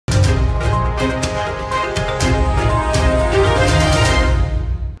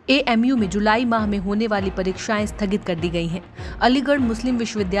AMU में जुलाई माह में होने वाली परीक्षाएं स्थगित कर दी गई हैं। अलीगढ़ मुस्लिम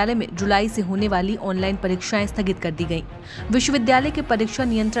विश्वविद्यालय में जुलाई से होने वाली ऑनलाइन परीक्षाएं स्थगित कर दी गईं। विश्वविद्यालय के परीक्षा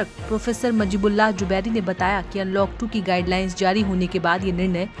नियंत्रक प्रोफेसर मजीबुल्लाह जुबैरी ने बताया कि अनलॉक 2 की गाइडलाइंस जारी होने के बाद ये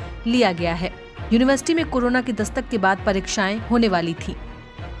निर्णय लिया गया है। यूनिवर्सिटी में कोरोना की दस्तक के बाद परीक्षाएं होने वाली थी।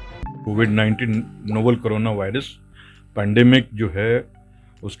 कोविड-19 नोवल कोरोना वायरस पैंडेमिक जो है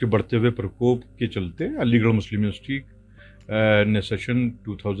उसके बढ़ते हुए प्रकोप के चलते अलीगढ़ मुस्लिम यूनिवर्सिटी ने सेशन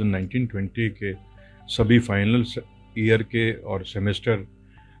 2019-20 के सभी फाइनल ईयर के और सेमेस्टर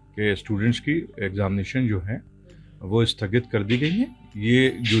के स्टूडेंट्स की एग्जामिनेशन जो है वो स्थगित कर दी गई है।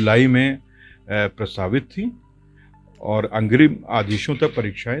 ये जुलाई में प्रस्तावित थी और अग्रिम आदेशों तक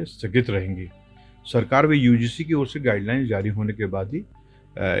परीक्षाएं स्थगित रहेंगी। सरकार व यूजीसी की ओर से गाइडलाइंस जारी होने के बाद ही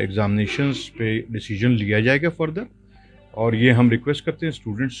एग्जामिनेशंस पे डिसीजन लिया जाएगा फर्दर। और ये हम रिक्वेस्ट करते हैं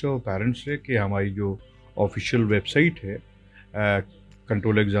स्टूडेंट्स से और पेरेंट्स से कि हमारी जो ऑफिशियल वेबसाइट है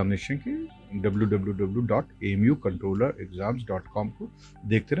कंट्रोल एग्जामिनेशन की www.amucontrollerexams.com को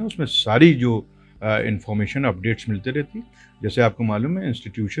देखते रहें। उसमें सारी जो इंफॉर्मेशन अपडेट्स मिलते रहती है। जैसे आपको मालूम है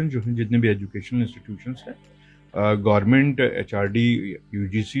इंस्टीट्यूशन जो हैं, जितने भी एजुकेशनल इंस्टीट्यूशंस हैं, गवर्नमेंट एचआरडी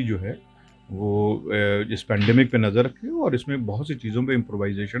यूजीसी जो है वो इस पेंडेमिक पे नज़र रखे और इसमें बहुत सी चीज़ों पे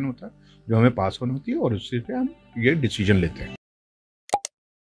इम्प्रोवाइजेशन होता है जो हमें पास ऑन होती है और उससे पे हम ये डिसीजन लेते हैं।